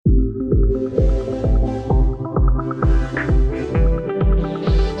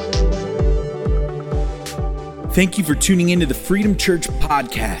Thank you for tuning into the Freedom Church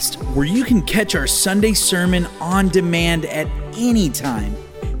podcast, where you can catch our Sunday sermon on demand at any time.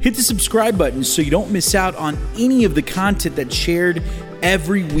 Hit the subscribe button so you don't miss out on any of the content that's shared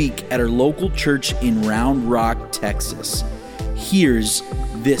every week at our local church in Round Rock, Texas. Here's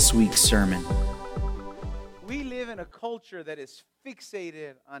this week's sermon. We live in a culture that is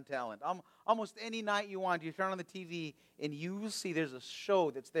fixated on talent. Almost any night you want, you turn on the TV and you will see there's a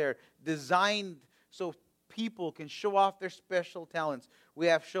show that's there designed so people can show off their special talents. We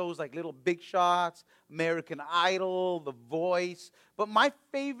have shows like Little Big Shots, American Idol, The Voice. But my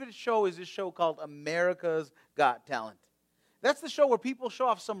favorite show is this show called America's Got Talent. That's the show where people show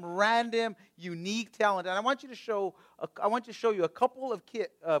off some random, unique talent. And I want to show you a couple of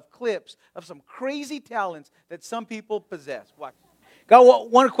clips of some crazy talents that some people possess. Watch. Got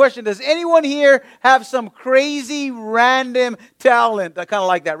one question. Does anyone here have some crazy, random talent? I kind of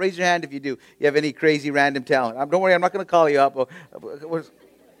like that. Raise your hand if you do. You have any crazy, random talent. Don't worry, I'm not going to call you up.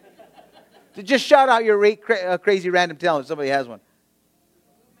 Just shout out your crazy, random talent if somebody has one.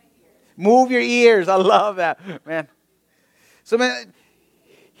 Move your ears. I love that, man. So, man,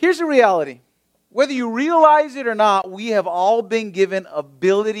 here's the reality. Whether you realize it or not, we have all been given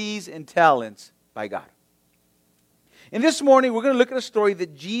abilities and talents by God. And this morning, we're going to look at a story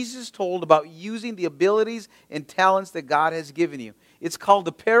that Jesus told about using the abilities and talents that God has given you. It's called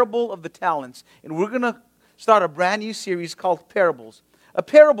the Parable of the Talents. And we're going to start a brand new series called Parables. A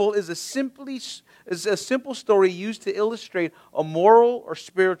parable is a simple story used to illustrate a moral or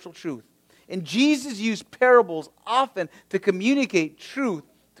spiritual truth. And Jesus used parables often to communicate truth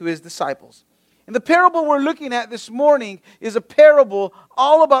to his disciples. And the parable we're looking at this morning is a parable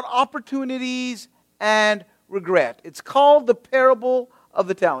all about opportunities and regret. It's called the Parable of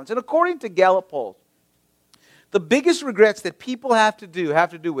the Talents. And according to Gallup polls, the biggest regrets that people have to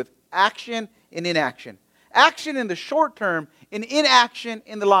do with action and inaction. Action in the short term and inaction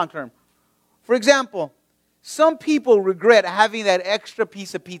in the long term. For example, some people regret having that extra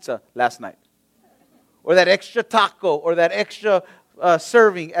piece of pizza last night, or that extra taco, or that extra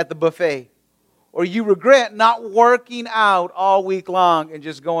serving at the buffet. Or you regret not working out all week long and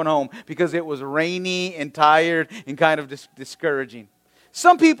just going home because it was rainy and tired and kind of discouraging.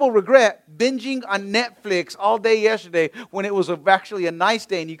 Some people regret binging on Netflix all day yesterday when it was actually a nice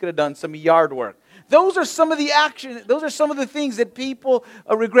day and you could have done some yard work. Those are some of the things that people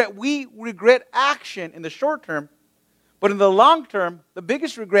regret. We regret action in the short term, but in the long term, the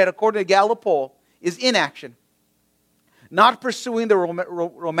biggest regret, according to Gallup poll, is inaction. Not pursuing the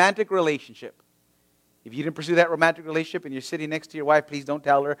romantic relationship. If you didn't pursue that romantic relationship and you're sitting next to your wife, please don't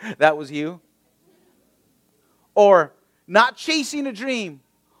tell her that was you. Or not chasing a dream.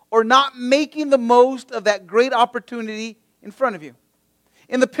 Or not making the most of that great opportunity in front of you.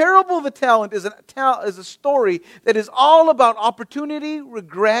 In the Parable of the Talent is a story that is all about opportunity,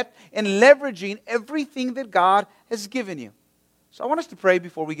 regret, and leveraging everything that God has given you. So I want us to pray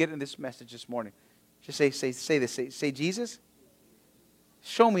before we get in this message this morning. Just say this. Say, Jesus,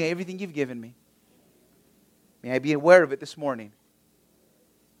 show me everything you've given me. May I be aware of it this morning.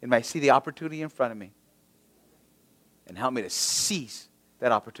 And may I see the opportunity in front of me. And help me to seize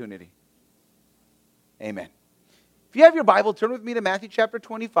that opportunity. Amen. If you have your Bible, turn with me to Matthew chapter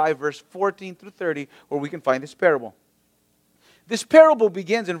 25, verse 14 through 30, where we can find this parable. This parable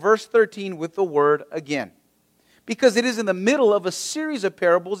begins in verse 13 with the word again, because it is in the middle of a series of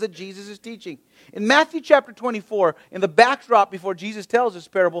parables that Jesus is teaching. In Matthew chapter 24, in the backdrop before Jesus tells this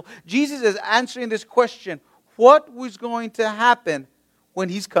parable, Jesus is answering this question: what was going to happen when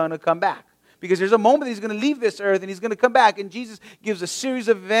he's going to come back? Because there's a moment that he's going to leave this earth and he's going to come back. And Jesus gives a series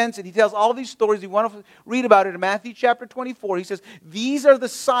of events and he tells all these stories. You want to read about it in Matthew chapter 24. He says, these are the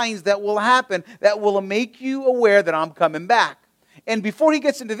signs that will happen that will make you aware that I'm coming back. And before he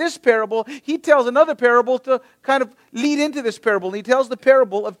gets into this parable, he tells another parable to kind of lead into this parable. And he tells the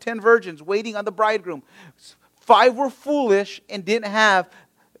parable of 10 virgins waiting on the bridegroom. 5 were foolish and didn't have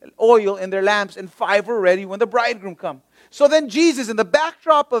oil in their lamps, and 5 were ready when the bridegroom come. So then Jesus, in the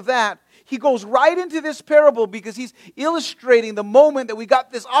backdrop of that, he goes right into this parable because he's illustrating the moment that we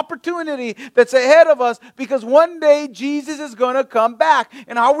got this opportunity that's ahead of us, because one day Jesus is going to come back.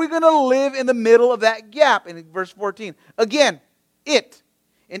 And how are we going to live in the middle of that gap? In verse 14, again, it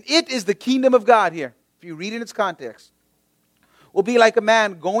is the kingdom of God here. If you read in its context, will be like a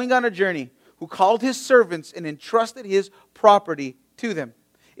man going on a journey who called his servants and entrusted his property to them.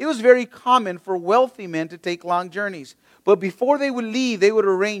 It was very common for wealthy men to take long journeys. But before they would leave, they would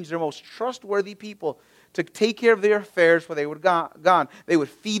arrange their most trustworthy people to take care of their affairs where they would gone. They would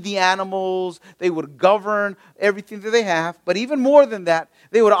feed the animals. They would govern everything that they have. But even more than that,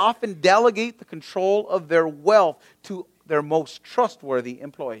 they would often delegate the control of their wealth to their most trustworthy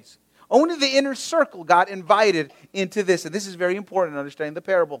employees. Only the inner circle got invited into this. And this is very important in understanding the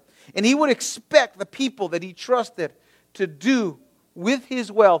parable. And he would expect the people that he trusted to do with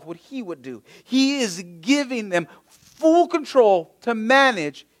his wealth what he would do. He is giving them full control to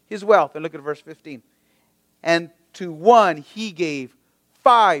manage his wealth. And look at verse 15. And to one he gave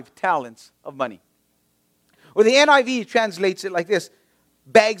 5 talents of money. Or the NIV translates it like this: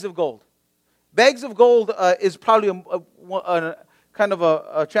 bags of gold. Bags of gold is probably a kind of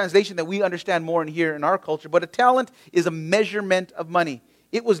a translation that we understand more in here in our culture. But a talent is a measurement of money.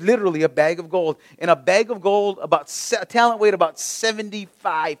 It was literally a bag of gold. And a bag of gold, a talent weighed about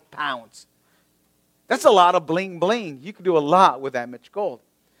 75 pounds. That's a lot of bling bling. You can do a lot with that much gold.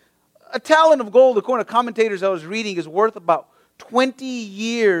 A talent of gold, according to commentators I was reading, is worth about 20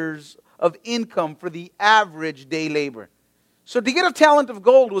 years of income for the average day labor. So to get a talent of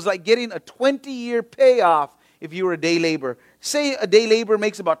gold was like getting a 20-year payoff if you were a day laborer. Say a day laborer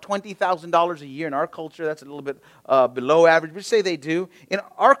makes about $20,000 a year. In our culture, that's a little bit below average, but say they do. In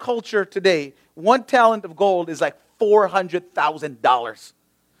our culture today, 1 talent of gold is like $400,000.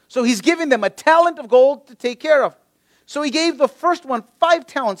 So he's giving them a talent of gold to take care of. So he gave the first one 5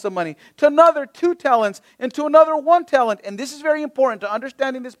 talents of money, to another 2 talents, and to another 1 talent. And this is very important to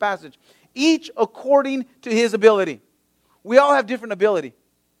understanding this passage. Each according to his ability. We all have different ability.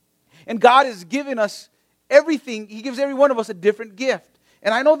 And God has given us everything. He gives every one of us a different gift.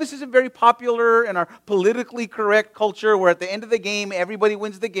 And I know this isn't very popular in our politically correct culture where at the end of the game, everybody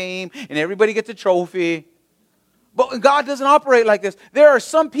wins the game and everybody gets a trophy. But God doesn't operate like this. There are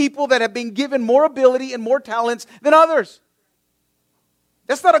some people that have been given more ability and more talents than others.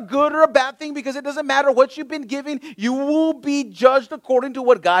 That's not a good or a bad thing, because it doesn't matter what you've been given. You will be judged according to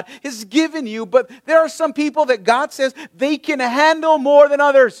what God has given you. But there are some people that God says they can handle more than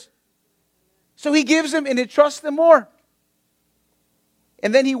others. So he gives them and entrusts them more.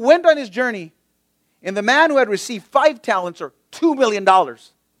 And then he went on his journey. And the man who had received 5 talents, or $2 million,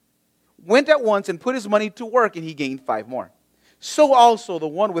 went at once and put his money to work, and he gained 5 more. So also the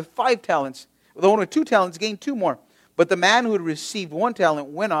one with 5 talents, the one with 2 talents gained 2 more. But the man who had received 1 talent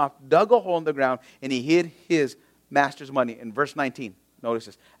went off, dug a hole in the ground, and he hid his master's money. In verse 19, notice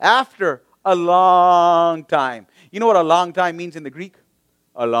this. After a long time. You know what a long time means in the Greek?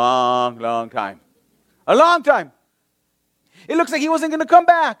 A long, long time. A long time. It looks like he wasn't going to come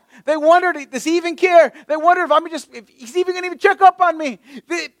back. They wondered, does he even care? They wondered if he's even going to even check up on me.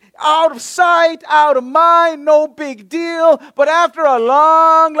 Out of sight, out of mind, no big deal. But after a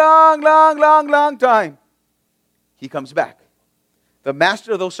long, long, long, long, long time, he comes back. The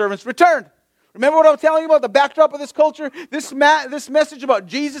master of those servants returned. Remember what I was telling you about the backdrop of this culture? This message about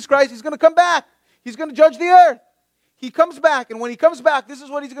Jesus Christ, he's going to come back. He's going to judge the earth. He comes back, and when he comes back, this is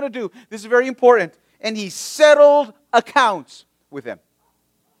what he's going to do. This is very important. And he settled accounts with them.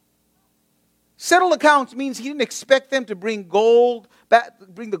 Settled accounts means he didn't expect them to bring the gold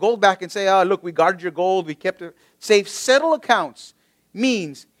back and say, oh, look, we guarded your gold, we kept it safe. Settle accounts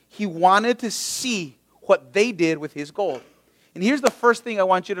means he wanted to see what they did with his gold. And here's the first thing I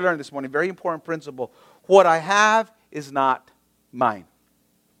want you to learn this morning, very important principle. What I have is not mine.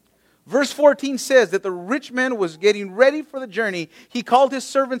 Verse 14 says that the rich man was getting ready for the journey. He called his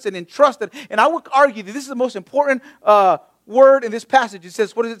servants and entrusted. And I would argue that this is the most important word in this passage. It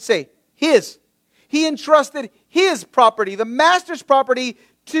says, what does it say? His. He entrusted his property, the master's property,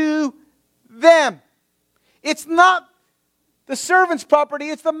 to them. It's not the servant's property,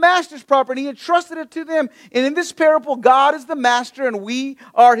 it's the master's property. He entrusted it to them. And in this parable, God is the master and we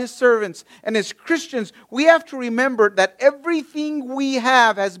are his servants. And as Christians, we have to remember that everything we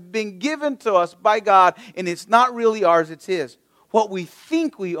have has been given to us by God, and it's not really ours, it's his. What we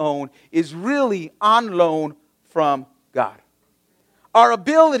think we own is really on loan from God. Our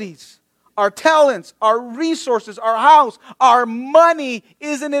abilities, our talents, our resources, our house, our money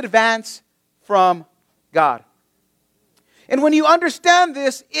is an advance from God. And when you understand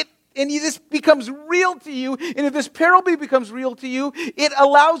this, this becomes real to you, and if this parable becomes real to you, it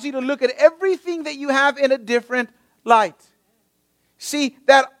allows you to look at everything that you have in a different light. See,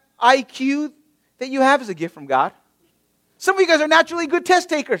 that IQ that you have is a gift from God. Some of you guys are naturally good test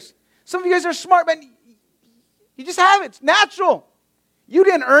takers. Some of you guys are smart, but you just have it. It's natural. You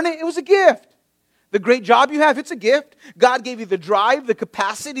didn't earn it. It was a gift. The great job you have, it's a gift. God gave you the drive, the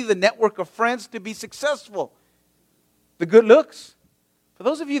capacity, the network of friends to be successful. The good looks. For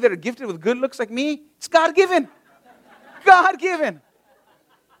those of you that are gifted with good looks like me, it's God-given. God-given.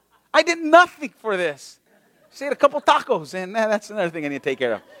 I did nothing for this. She ate a couple tacos, and that's another thing I need to take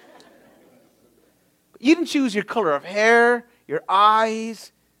care of. You didn't choose your color of hair, your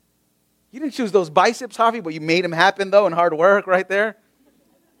eyes. You didn't choose those biceps, Javi, but you made them happen, though, in hard work right there.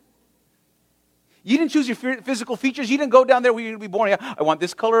 You didn't choose your physical features. You didn't go down there where you're going to be born. Yeah, I want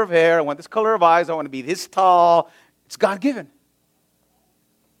this color of hair. I want this color of eyes. I want to be this tall. It's God-given.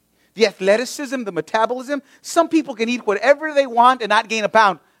 The athleticism, the metabolism. Some people can eat whatever they want and not gain a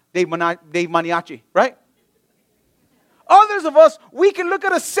pound. Dave Maniaci, right? Others of us, we can look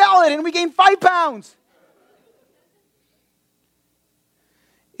at a salad and we gain 5 pounds.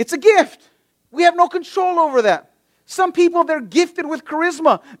 It's a gift. We have no control over that. Some people, they're gifted with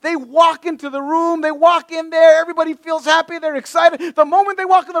charisma. They walk into the room, they walk in there, everybody feels happy, they're excited. The moment they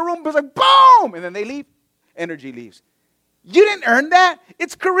walk in the room, it's like, boom! And then they leave. Energy leaves. You didn't earn that.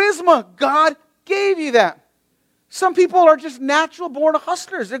 It's charisma. God gave you that. Some people are just natural born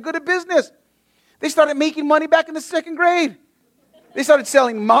hustlers. They're good at business. They started making money back in the 2nd grade. They started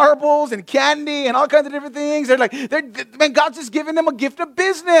selling marbles and candy and all kinds of different things. They're like, man, God's just giving them a gift of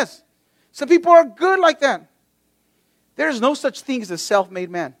business. Some people are good like that. There's no such thing as a self-made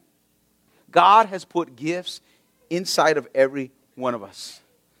man. God has put gifts inside of every one of us.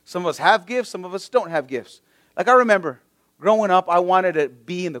 Some of us have gifts, some of us don't have gifts. Like I remember, growing up, I wanted to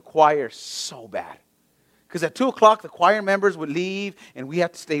be in the choir so bad. Because at 2 o'clock, the choir members would leave, and we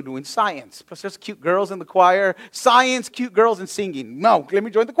had to stay doing science. Plus, there's cute girls in the choir. Science, cute girls, and singing. No, let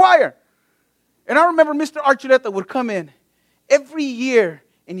me join the choir. And I remember Mr. Archuleta would come in every year,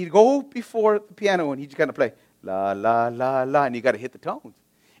 and he'd go before the piano, and he'd kind of play, la, la, la, la, and you got to hit the tones.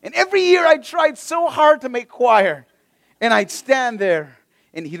 And every year, I tried so hard to make choir, and I'd stand there,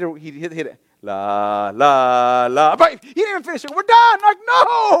 and he'd hit it. La, la, la. But he didn't even finish it. We're done. I'm like,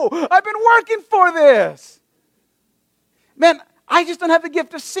 no, I've been working for this. Man, I just don't have the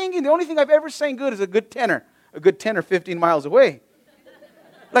gift of singing. The only thing I've ever sang good is a good tenor 15 miles away.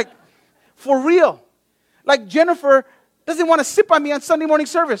 Like, for real. Like Jennifer doesn't want to sit by me on Sunday morning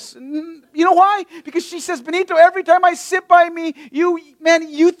service. You know why? Because she says, Benito, every time I sit by me,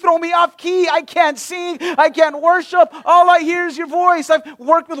 you throw me off key. I can't sing. I can't worship. All I hear is your voice. I've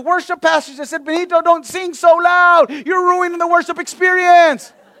worked with worship pastors. I said, Benito, don't sing so loud. You're ruining the worship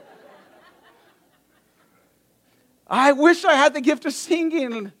experience. I wish I had the gift of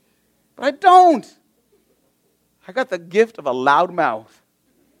singing, but I don't. I got the gift of a loud mouth.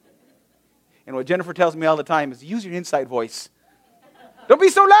 And what Jennifer tells me all the time is, use your inside voice. Don't be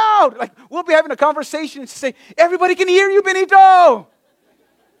so loud. Like, we'll be having a conversation and say, everybody can hear you, Benito.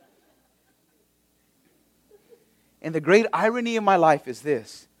 And the great irony of my life is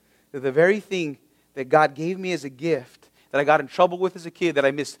this, that the very thing that God gave me as a gift, that I got in trouble with as a kid, that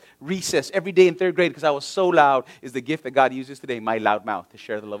I missed recess every day in 3rd grade because I was so loud, is the gift that God uses today, my loud mouth, to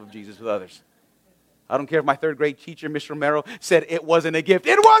share the love of Jesus with others. I don't care if my 3rd grade teacher, Miss Romero, said it wasn't a gift.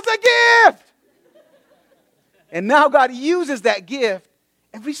 It was a gift! And now God uses that gift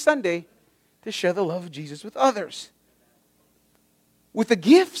every Sunday to share the love of Jesus with others. With the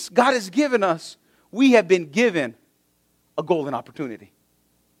gifts God has given us, we have been given a golden opportunity.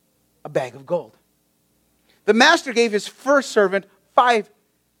 A bag of gold. The master gave his first servant 5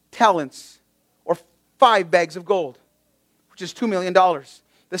 talents, or 5 bags of gold, which is $2 million.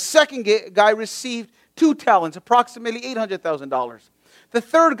 The second guy received 2 talents, approximately $800,000. The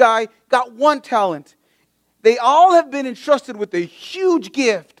third guy got 1 talent. They all have been entrusted with a huge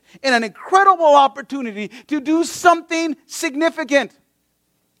gift and an incredible opportunity to do something significant.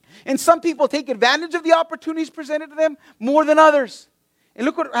 And some people take advantage of the opportunities presented to them more than others. And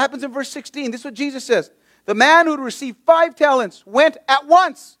look what happens in verse 16. This is what Jesus says. The man who received 5 talents went at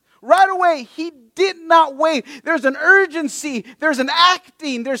once. Right away. He did not wait. There's an urgency. There's an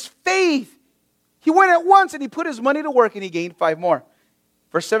acting. There's faith. He went at once and he put his money to work and he gained 5 more.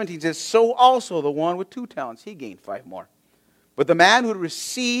 Verse 17 says, so also the one with 2 talents, he gained 5 more. But the man who had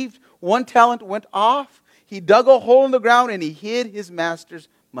received 1 talent went off. He dug a hole in the ground and he hid his master's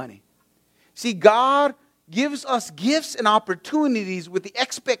money. See, God gives us gifts and opportunities with the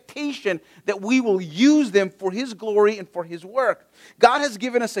expectation that we will use them for His glory and for His work. God has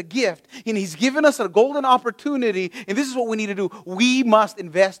given us a gift and He's given us a golden opportunity, and this is what we need to do. We must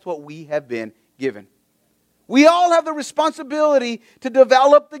invest what we have been given. We all have the responsibility to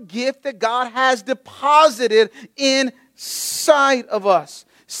develop the gift that God has deposited inside of us.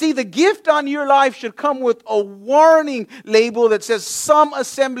 See, the gift on your life should come with a warning label that says some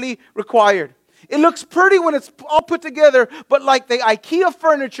assembly required. It looks pretty when it's all put together, but like the IKEA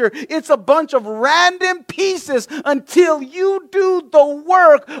furniture, it's a bunch of random pieces until you do the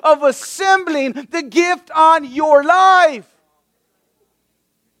work of assembling the gift on your life.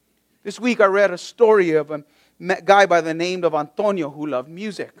 This week I read a story of guy by the name of Antonio who loved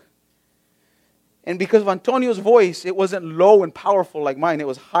music. And because of Antonio's voice, it wasn't low and powerful like mine. It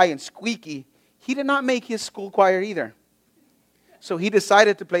was high and squeaky. He did not make his school choir either. So he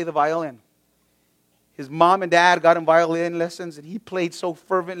decided to play the violin. His mom and dad got him violin lessons, and he played so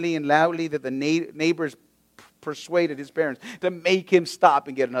fervently and loudly that the neighbors persuaded his parents to make him stop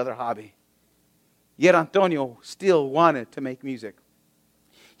and get another hobby. Yet Antonio still wanted to make music.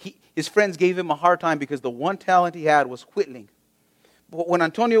 His friends gave him a hard time because the one talent he had was whittling. But when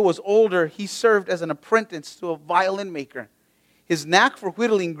Antonio was older, he served as an apprentice to a violin maker. His knack for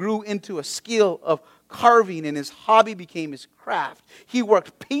whittling grew into a skill of carving, and his hobby became his craft. He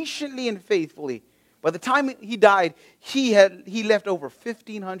worked patiently and faithfully. By the time he died, he left over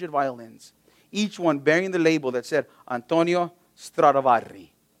 1,500 violins, each one bearing the label that said Antonio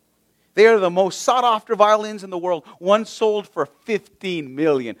Stradivari. They are the most sought-after violins in the world. One sold for $15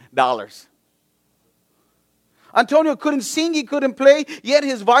 million. Antonio couldn't sing, he couldn't play, yet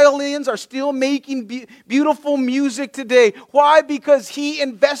his violins are still making beautiful music today. Why? Because he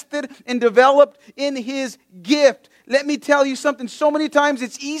invested and developed in his gift. Let me tell you something. So many times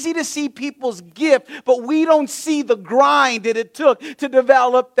it's easy to see people's gift, but we don't see the grind that it took to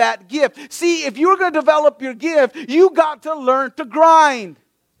develop that gift. See, if you're going to develop your gift, you got to learn to grind.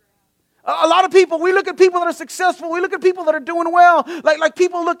 A lot of people, we look at people that are successful. We look at people that are doing well. Like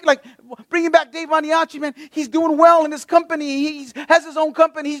people look like, bringing back Dave Maniaci, man, he's doing well in his company. He has his own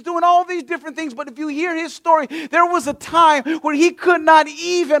company. He's doing all these different things. But if you hear his story, there was a time where he could not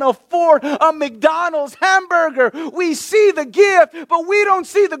even afford a McDonald's hamburger. We see the gift, but we don't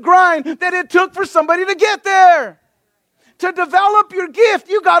see the grind that it took for somebody to get there. To develop your gift,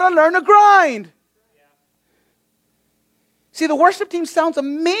 you got to learn to grind. See, the worship team sounds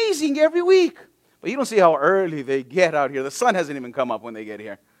amazing every week, but you don't see how early they get out here. The sun hasn't even come up when they get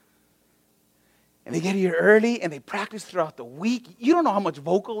here. And they get here early and they practice throughout the week. You don't know how much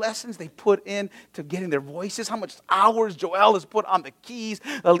vocal lessons they put in to getting their voices, how much hours Joel has put on the keys,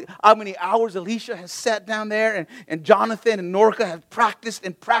 how many hours Alicia has sat down there, and Jonathan and Norca have practiced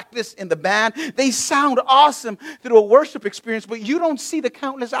in the band. They sound awesome through a worship experience, but you don't see the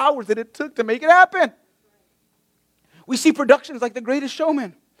countless hours that it took to make it happen. We see productions like The Greatest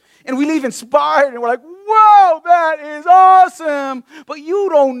Showman, and we leave inspired, and we're like, whoa, that is awesome. But you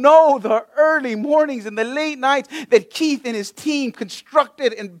don't know the early mornings and the late nights that Keith and his team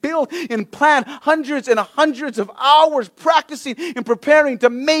constructed and built and planned hundreds and hundreds of hours practicing and preparing to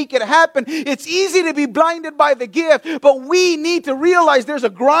make it happen. It's easy to be blinded by the gift, but we need to realize there's a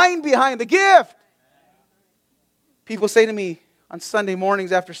grind behind the gift. People say to me on Sunday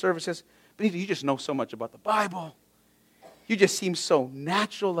mornings after services, Benito, you just know so much about the Bible. You just seem so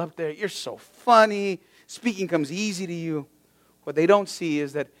natural up there. You're so funny. Speaking comes easy to you. What they don't see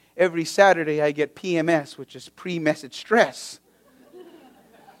is that every Saturday I get PMS, which is pre-message stress.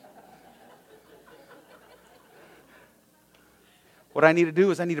 What I need to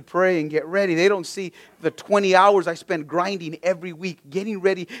do is I need to pray and get ready. They don't see the 20 hours I spend grinding every week, getting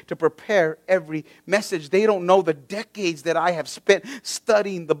ready to prepare every message. They don't know the decades that I have spent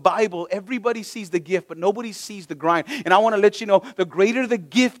studying the Bible. Everybody sees the gift, but nobody sees the grind. And I want to let you know, the greater the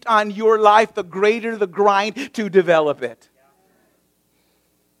gift on your life, the greater the grind to develop it.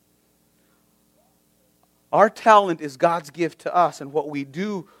 Our talent is God's gift to us, and what we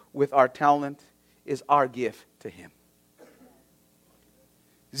do with our talent is our gift to Him.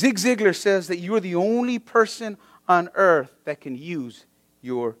 Zig Ziglar says that you are the only person on earth that can use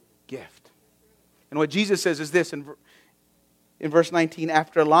your gift. And what Jesus says is this in verse 19,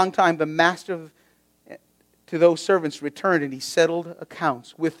 after a long time, the master to those servants returned and he settled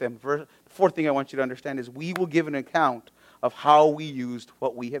accounts with them. The fourth thing I want you to understand is we will give an account of how we used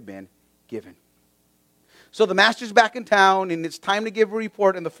what we have been given. So the master's back in town and it's time to give a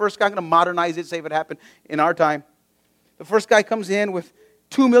report, and the first guy, I'm going to modernize it, say if it happened in our time. The first guy comes in with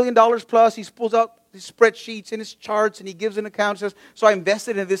 $2 million plus. He pulls out his spreadsheets and his charts and he gives an account. Says, so I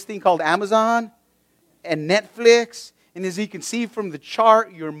invested in this thing called Amazon and Netflix. And as you can see from the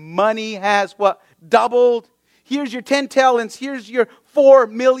chart, your money has what? Doubled. Here's your 10 talents. Here's your $4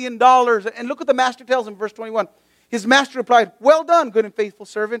 million. And look what the master tells him, verse 21. His master replied, well done, good and faithful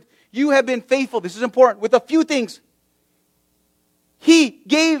servant. You have been faithful. This is important. With a few things. He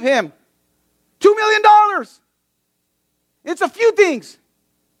gave him $2 million. It's a few things.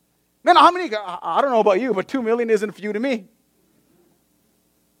 Man, how many? I don't know about you, but 2 million isn't few to me.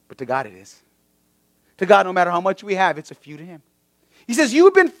 But to God it is. To God, no matter how much we have, it's a few to Him. He says, you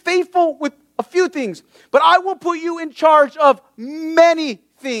have been faithful with a few things, but I will put you in charge of many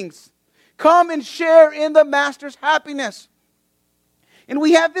things. Come and share in the master's happiness. And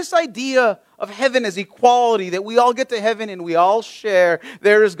we have this idea of heaven as equality, that we all get to heaven and we all share.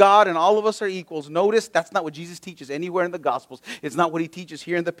 There is God and all of us are equals. Notice that's not what Jesus teaches anywhere in the Gospels. It's not what he teaches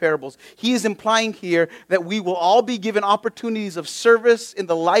here in the parables. He is implying here that we will all be given opportunities of service in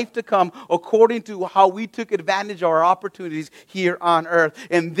the life to come according to how we took advantage of our opportunities here on earth.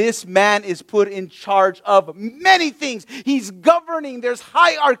 And this man is put in charge of many things. He's governing. There's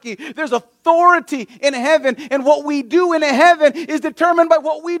hierarchy. There's authority in heaven. And what we do in heaven is determined by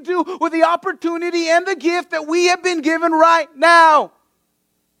what we do with the opportunity and the gift that we have been given right now.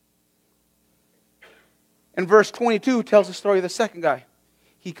 And verse 22 tells the story of the second guy.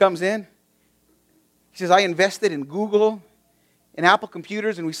 He comes in. He says, I invested in Google and Apple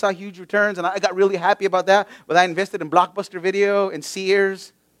computers, and we saw huge returns, and I got really happy about that. But I invested in Blockbuster Video and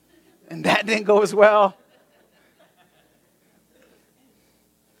Sears, and that didn't go as well.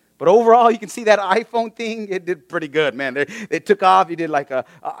 But overall, you can see that iPhone thing, it did pretty good, man. They took off. You did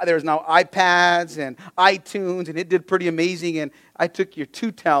there's now iPads and iTunes, and it did pretty amazing. And I took your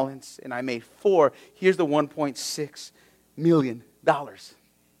 2 talents, and I made 4. Here's the $1.6 million.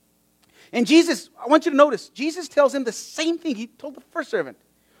 And Jesus, I want you to notice, Jesus tells him the same thing he told the first servant.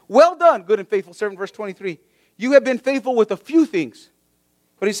 Well done, good and faithful servant, verse 23. You have been faithful with a few things.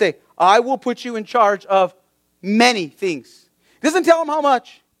 What did he say? I will put you in charge of many things. Doesn't tell him how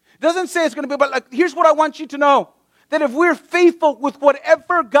much. Doesn't say it's going to be, but here's what I want you to know. That if we're faithful with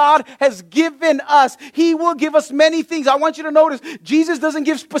whatever God has given us, he will give us many things. I want you to notice, Jesus doesn't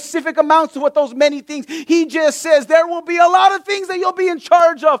give specific amounts to what those many things. He just says there will be a lot of things that you'll be in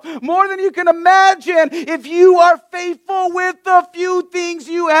charge of. More than you can imagine if you are faithful with the few things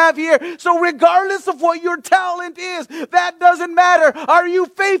you have here. So regardless of what your talent is, that doesn't matter. Are you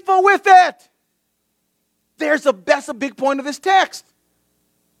faithful with it? That's a big point of this text.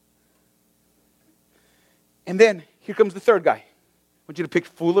 And then here comes the third guy. I want you to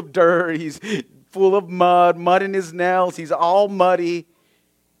picture full of dirt. He's full of mud in his nails. He's all muddy.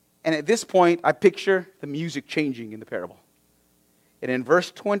 And at this point, I picture the music changing in the parable. And in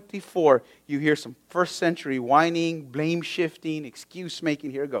verse 24, you hear some first century whining, blame shifting, excuse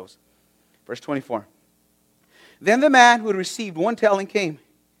making. Here it goes. Verse 24. Then the man who had received 1 talent came. He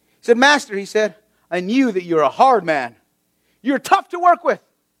said, Master, he said, I knew that you're a hard man. You're tough to work with.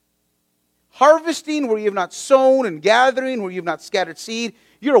 Harvesting where you have not sown and gathering where you have not scattered seed.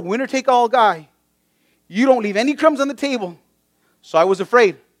 You're a winner-take-all guy. You don't leave any crumbs on the table. So I was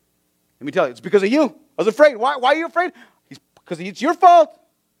afraid. Let me tell you, it's because of you. I was afraid. Why are you afraid? Because it's your fault.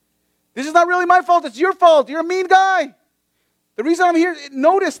 This is not really my fault. It's your fault. You're a mean guy. The reason I'm here,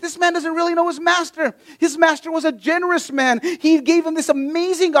 notice, this man doesn't really know his master. His master was a generous man. He gave him this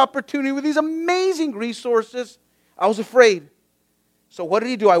amazing opportunity with these amazing resources. I was afraid. So what did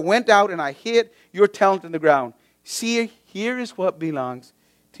he do? I went out and I hid your talent in the ground. See, here is what belongs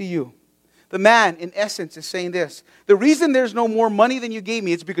to you. The man, in essence, is saying this. The reason there's no more money than you gave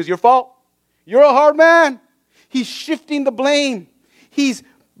me, it's because your fault. You're a hard man. He's shifting the blame. He's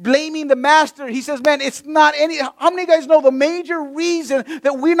blaming the master. He says, man, it's not any... How many of you guys know the major reason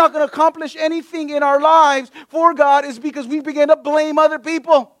that we're not going to accomplish anything in our lives for God is because we begin to blame other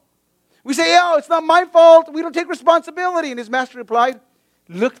people. We say, oh, it's not my fault. We don't take responsibility. And his master replied,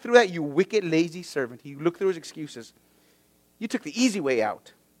 look through that, you wicked, lazy servant. He looked through his excuses. You took the easy way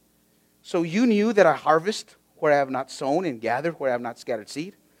out. So you knew that I harvest where I have not sown and gathered where I have not scattered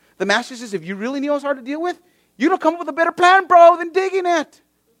seed. The master says, if you really knew I was hard to deal with, you don't come up with a better plan, bro, than digging it.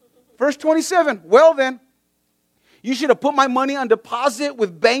 Verse 27, well then, you should have put my money on deposit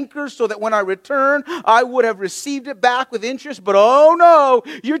with bankers so that when I return, I would have received it back with interest. But oh no,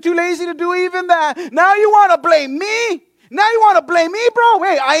 you're too lazy to do even that. Now you want to blame me? Now you want to blame me, bro?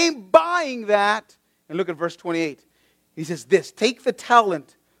 Hey, I ain't buying that. And look at verse 28. He says this, take the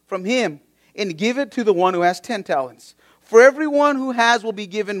talent from him and give it to the one who has 10 talents. For everyone who has will be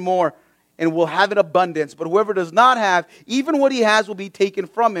given more and will have an abundance. But whoever does not have, even what he has will be taken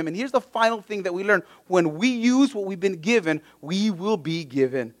from him. And here's the final thing that we learn. When we use what we've been given, we will be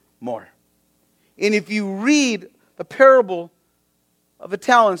given more. And if you read the parable of the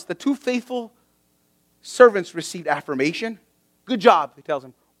talents, the 2 faithful servants received affirmation. Good job, he tells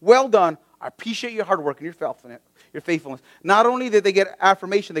them. Well done. I appreciate your hard work and your faithfulness. Not only did they get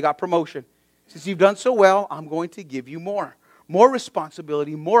affirmation, they got promotion. Since you've done so well, I'm going to give you more. More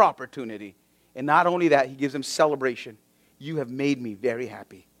responsibility, more opportunity. And not only that, he gives them celebration. You have made me very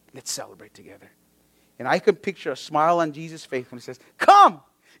happy. Let's celebrate together. And I can picture a smile on Jesus' face when he says, come,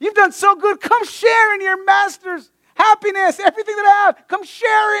 you've done so good. Come share in your master's happiness, everything that I have. Come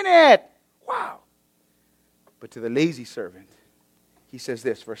share in it. Wow. But to the lazy servant, he says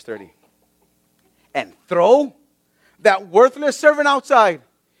this, verse 30. And throw that worthless servant outside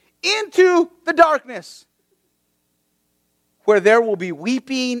into the darkness, where there will be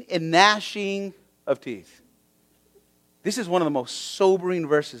weeping and gnashing of teeth. This is one of the most sobering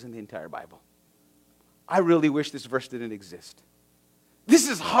verses in the entire Bible. I really wish this verse didn't exist. This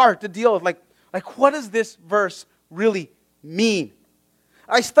is hard to deal with. Like what does this verse really mean?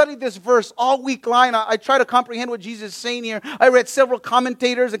 I studied this verse all week long. I try to comprehend what Jesus is saying here. I read several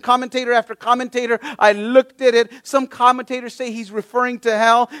commentators, and commentator after commentator. I looked at it. Some commentators say he's referring to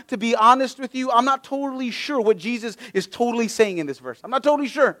hell. To be honest with you, I'm not totally sure what Jesus is totally saying in this verse. I'm not totally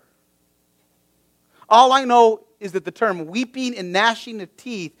sure. All I know is that the term weeping and gnashing of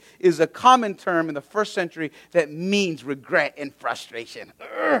teeth is a common term in the first century that means regret and frustration.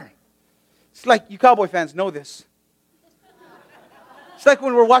 It's like you Cowboy fans know this. It's like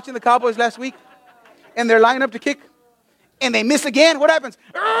when we were watching the Cowboys last week, and they're lining up to kick, and they miss again. What happens?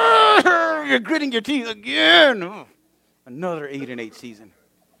 You're gritting your teeth again. Another 8-8 season.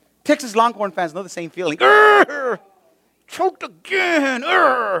 Texas Longhorn fans know the same feeling. Choked again.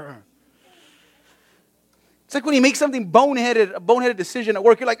 It's like when you make something a boneheaded decision at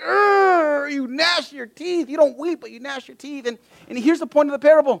work. You're like, you gnash your teeth. You don't weep, but you gnash your teeth. And here's the point of the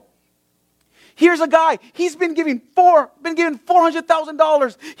parable. Here's a guy. He's been given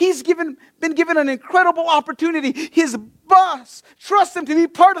 $400,000. He's been given an incredible opportunity. His boss trusts him to be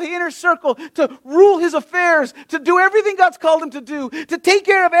part of the inner circle, to rule his affairs, to do everything God's called him to do, to take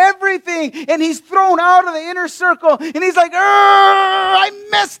care of everything. And he's thrown out of the inner circle. And he's like, I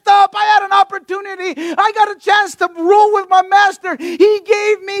messed up. I had an opportunity. I got a chance to rule with my master. He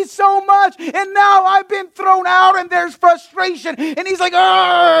gave me so much. And now I've been thrown out, and there's frustration. And he's like,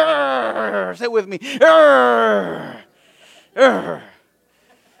 say it with me.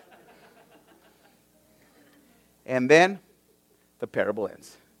 And then the parable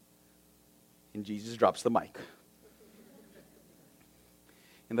ends. And Jesus drops the mic.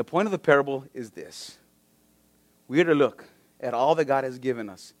 And the point of the parable is this. We are to look at all that God has given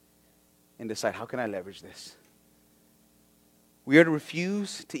us and decide, how can I leverage this? We are to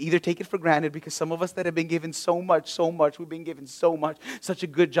refuse to either take it for granted, because some of us that have been given so much, we've been given so much, such a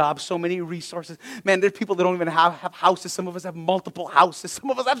good job, so many resources. Man, there's people that don't even have houses. Some of us have multiple houses. Some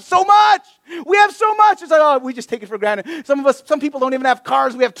of us have so much. We have so much. It's like, we just take it for granted. Some people don't even have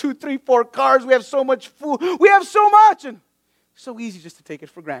cars. We have 2, 3, 4 cars. We have so much food. We have so much. And it's so easy just to take it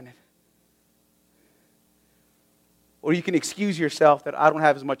for granted. Or you can excuse yourself that I don't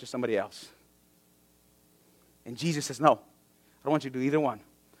have as much as somebody else. And Jesus says, no. I don't want you to do either one.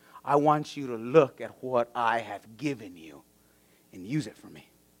 I want you to look at what I have given you and use it for me.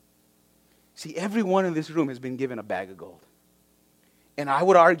 See, everyone in this room has been given a bag of gold. And I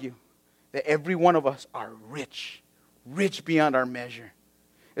would argue that every one of us are rich beyond our measure.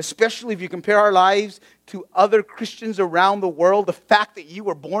 Especially if you compare our lives to other Christians around the world. The fact that you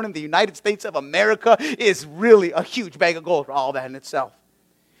were born in the United States of America is really a huge bag of gold for all that in itself.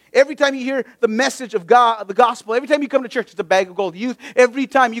 Every time you hear the message of God, the gospel, every time you come to church, it's a bag of gold. Youth, every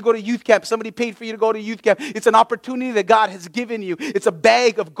time you go to youth camp, somebody paid for you to go to youth camp. It's an opportunity that God has given you. It's a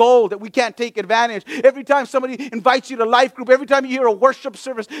bag of gold that we can't take advantage. Every time somebody invites you to life group, every time you hear a worship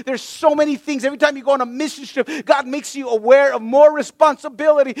service, there's so many things. Every time you go on a mission trip, God makes you aware of more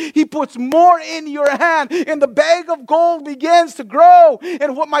responsibility. He puts more in your hand, and the bag of gold begins to grow.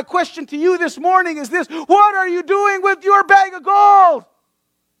 And what my question to you this morning is this: what are you doing with your bag of gold?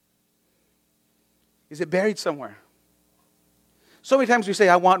 Is it buried somewhere? So many times we say,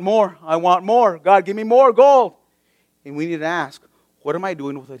 I want more. God, give me more gold. And we need to ask, what am I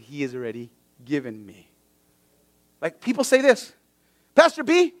doing with what He has already given me? Like people say this, Pastor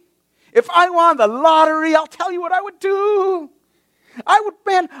B, if I won the lottery, I'll tell you what I would do. I would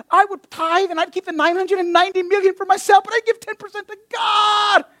tithe and I'd keep the $990 million for myself, but I'd give 10% to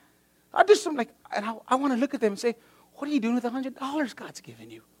God. I do something like, and I want to look at them and say, what are you doing with the $100 God's given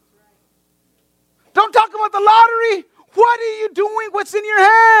you? Don't talk about the lottery. What are you doing? What's in your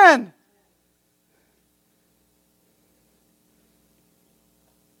hand?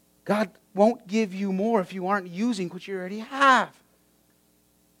 God won't give you more if you aren't using what you already have.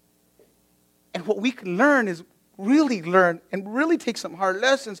 And what we can learn is really learn and really take some hard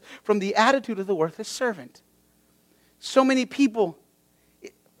lessons from the attitude of the worthless servant. So many people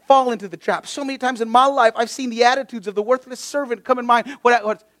fall into the trap. So many times in my life, I've seen the attitudes of the worthless servant come in mind.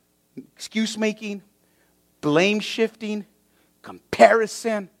 What excuse making, blame shifting,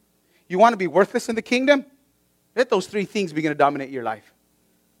 comparison. You want to be worthless in the kingdom? Let those 3 things begin to dominate your life.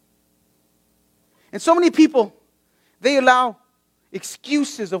 And so many people, they allow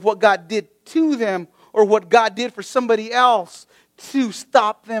excuses of what God did to them or what God did for somebody else to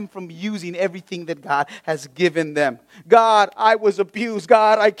stop them from using everything that God has given them. God, I was abused.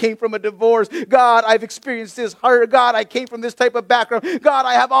 God, I came from a divorce. God, I've experienced this hurt. God, I came from this type of background. God,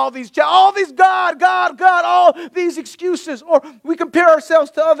 I have all these all these excuses. Or we compare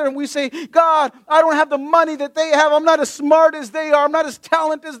ourselves to others and we say, God, I don't have the money that they have. I'm not as smart as they are. I'm not as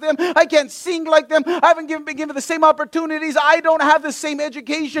talented as them. I can't sing like them. I haven't been given the same opportunities. I don't have the same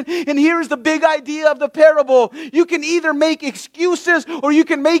education. And here's the big idea of the parable. You can either make excuses or you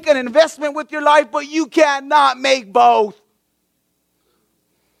can make an investment with your life, but you cannot make both.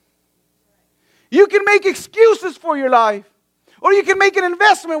 You can make excuses for your life, or you can make an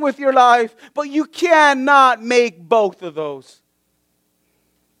investment with your life, but you cannot make both of those.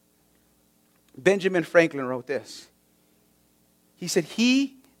 Benjamin Franklin wrote this. He said,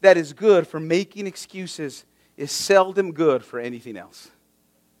 "He that is good for making excuses is seldom good for anything else."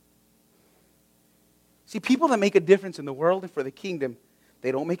 See, people that make a difference in the world and for the kingdom,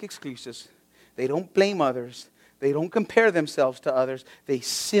 they don't make excuses. They don't blame others. They don't compare themselves to others. They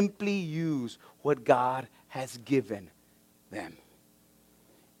simply use what God has given them.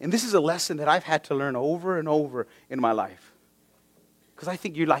 And this is a lesson that I've had to learn over and over in my life. Because I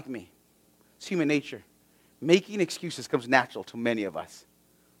think you're like me. It's human nature. Making excuses comes natural to many of us.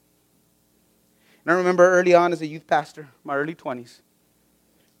 And I remember early on as a youth pastor, my early 20s,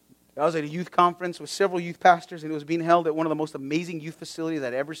 I was at a youth conference with several youth pastors, and it was being held at one of the most amazing youth facilities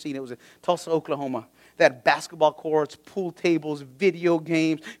I'd ever seen. It was in Tulsa, Oklahoma. They had basketball courts, pool tables, video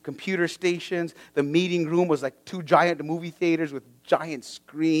games, computer stations. The meeting room was like 2 giant movie theaters with giant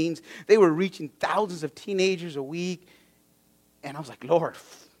screens. They were reaching thousands of teenagers a week. And I was like, Lord,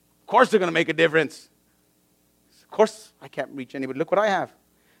 of course they're going to make a difference. Of course I can't reach anybody. Look what I have.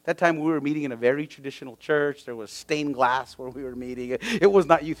 That time we were meeting in a very traditional church. There was stained glass where we were meeting. It was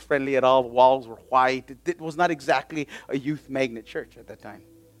not youth-friendly at all. The walls were white. It was not exactly a youth magnet church at that time.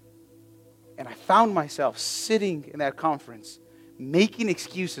 And I found myself sitting in that conference making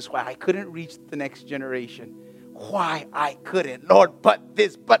excuses why I couldn't reach the next generation. Why I couldn't. Lord, but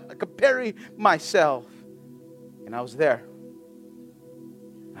comparing myself. And I was there.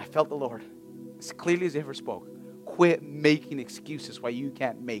 I felt the Lord as clearly as he ever spoke. Quit making excuses why you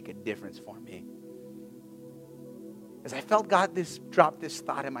can't make a difference for me. As I felt God drop this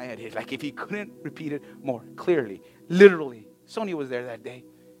thought in my head, it's like if he couldn't repeat it more clearly, literally. Sonia was there that day.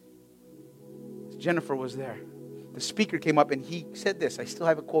 Jennifer was there. The speaker came up and he said this. I still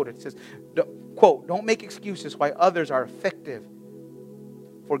have it quoted. It says, quote, "Don't make excuses why others are effective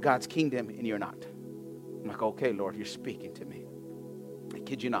for God's kingdom and you're not." I'm like, okay, Lord, you're speaking to me. I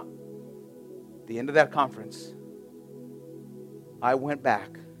kid you not. At the end of that conference, I went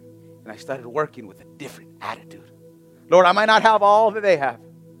back and I started working with a different attitude. Lord, I might not have all that they have,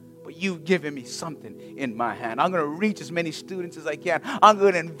 but you've given me something in my hand. I'm going to reach as many students as I can. I'm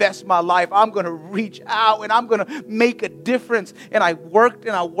going to invest my life. I'm going to reach out and I'm going to make a difference. And I worked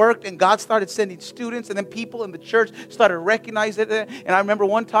and God started sending students, and then people in the church started recognizing it. And I remember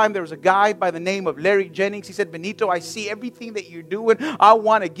one time there was a guy by the name of Larry Jennings. He said, "Benito, I see everything that you're doing. I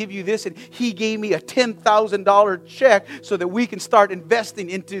want to give you this." And he gave me a $10,000 check so that we can start investing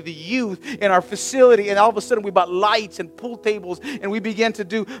into the youth in our facility. And all of a sudden we bought lights and pool tables and we began to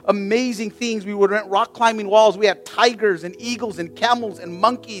do amazing things. We would rent rock climbing walls. We had tigers and eagles and camels and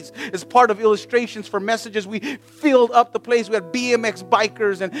monkeys as part of illustrations for messages. We filled up the place. We had BMX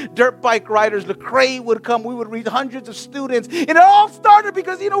bikers and dirt bike riders. Lecrae would come. We would read hundreds of students. And it all started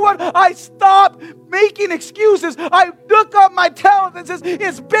because, you know what? I stopped making excuses. I took up my talent and says,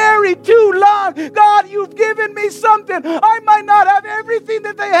 it's buried too long. God, you've given me something. I might not have everything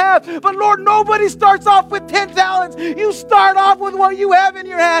that they have, but Lord, nobody starts off with 10 talents. You start off with what you have in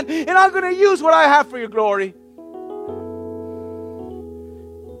your hand, and I'm going to use what I have for your glory.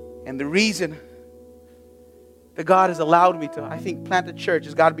 And the reason that God has allowed me to, I think, plant a church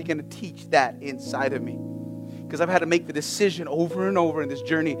is God began to teach that inside of me. Because I've had to make the decision over and over in this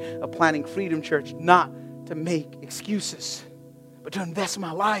journey of planting Freedom Church not to make excuses, but to invest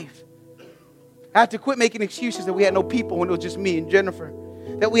my life. I had to quit making excuses that we had no people when it was just me and Jennifer,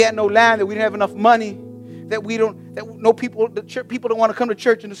 that we had no land, that we didn't have enough money, that people don't want to come to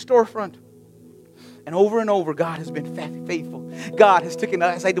church in the storefront. And over, God has been faithful. God has taken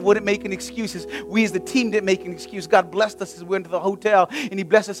us. I wouldn't make any excuses. We as the team didn't make an excuse. God blessed us as we went to the hotel. And He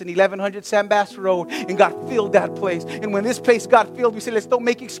blessed us in 1100 Sam Bass Road. And God filled that place. And when this place got filled, we said, let's don't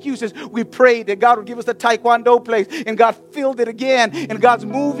make excuses. We prayed that God would give us the Taekwondo place. And God filled it again. And God's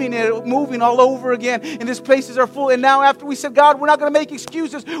moving all over again. And these places are full. And now after we said, God, we're not going to make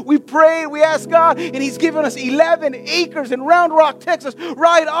excuses, we prayed, we asked God. And He's given us 11 acres in Round Rock, Texas,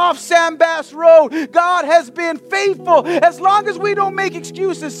 right off Sam Bass Road. God has been faithful. As long as we don't make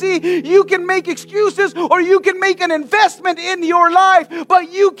excuses. See, you can make excuses or you can make an investment in your life,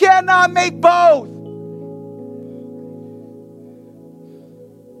 but you cannot make both.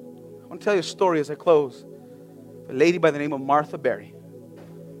 I want to tell you a story as I close. A lady by the name of Martha Berry.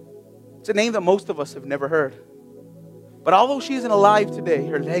 It's a name that most of us have never heard. But although she isn't alive today,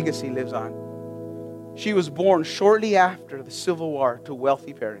 her legacy lives on. She was born shortly after the Civil War to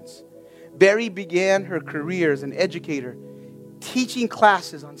wealthy parents. Berry began her career as an educator, teaching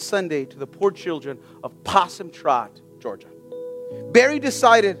classes on Sunday to the poor children of Possum Trot, Georgia. Berry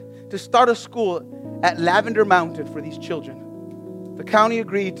decided to start a school at Lavender Mountain for these children. The county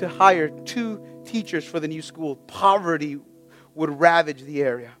agreed to hire 2 teachers for the new school. Poverty would ravage the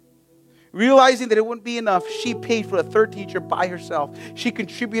area. Realizing that it wouldn't be enough, she paid for a 3rd teacher by herself. She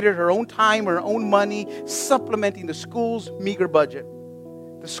contributed her own time, her own money, supplementing the school's meager budget.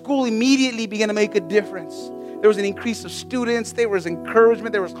 The school immediately began to make a difference. There was an increase of students. There was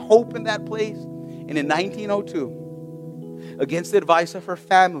encouragement. There was hope in that place. And in 1902, against the advice of her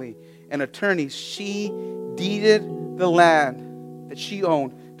family and attorneys, she deeded the land that she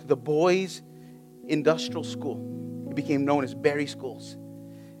owned to the Boys Industrial School. It became known as Berry Schools.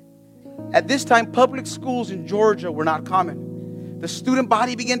 At this time, public schools in Georgia were not common. The student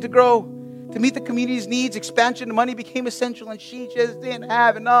body began to grow. To meet the community's needs, expansion and money became essential, and she just didn't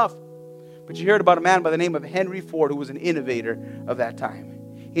have enough. But you heard about a man by the name of Henry Ford, who was an innovator of that time.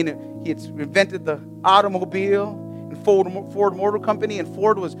 He had invented the automobile and Ford Motor Company, and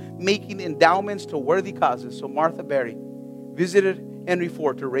Ford was making endowments to worthy causes. So Martha Berry visited Henry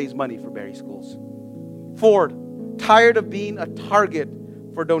Ford to raise money for Berry Schools. Ford, tired of being a target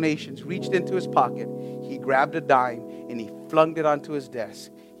for donations, reached into his pocket. He grabbed a dime and he flung it onto his desk.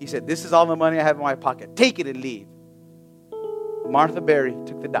 He said, "This is all the money I have in my pocket. Take it and leave." Martha Berry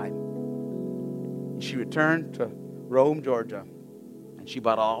took the dime. She returned to Rome, Georgia, and she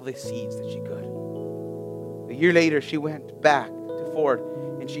bought all the seeds that she could. A year later, she went back to Ford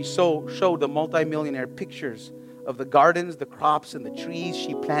and she showed the multimillionaire pictures of the gardens, the crops, and the trees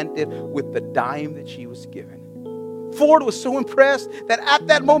she planted with the dime that she was given. Ford was so impressed that at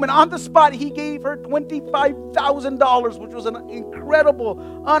that moment, on the spot, he gave her $25,000, which was an incredible,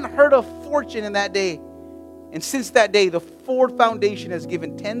 unheard of fortune in that day. And since that day, the Ford Foundation has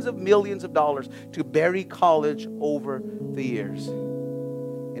given tens of millions of dollars to Berry College over the years.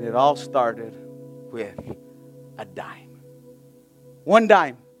 And it all started with a dime. One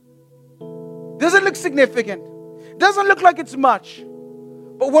dime. Doesn't look significant. Doesn't look like it's much.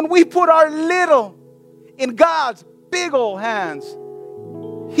 But when we put our little in God's big old hands,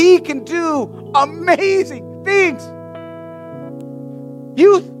 He can do amazing things.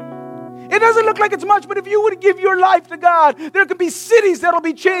 Youth, it doesn't look like it's much, but if you would give your life to God, there could be cities that'll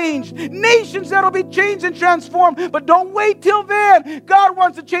be changed, nations that'll be changed and transformed. But don't wait till then. God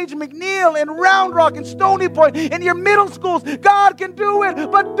wants to change McNeil and Round Rock and Stony Point and your middle schools. God can do it,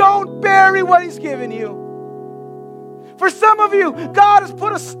 but don't bury what He's given you. For some of you, God has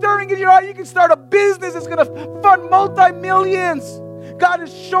put a stirring in your heart. You can start a business that's going to fund multi-millions. God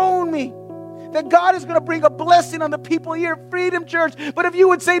has shown me that God is going to bring a blessing on the people here at Freedom Church. But if you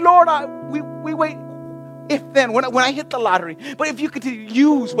would say, "Lord, we wait, if then, when I hit the lottery," but if you continue to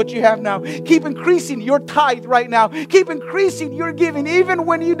use what you have now, keep increasing your tithe right now, keep increasing your giving even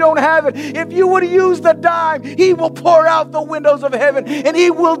when you don't have it. If you would use the dime, He will pour out the windows of heaven and He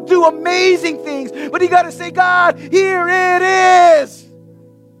will do amazing things. But you got to say, "God, here it is."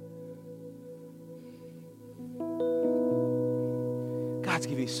 God's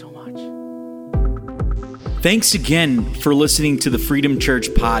giving you so much. Thanks again for listening to the Freedom Church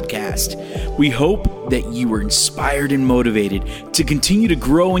podcast. We hope that you were inspired and motivated to continue to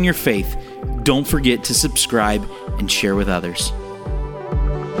grow in your faith. Don't forget to subscribe and share with others.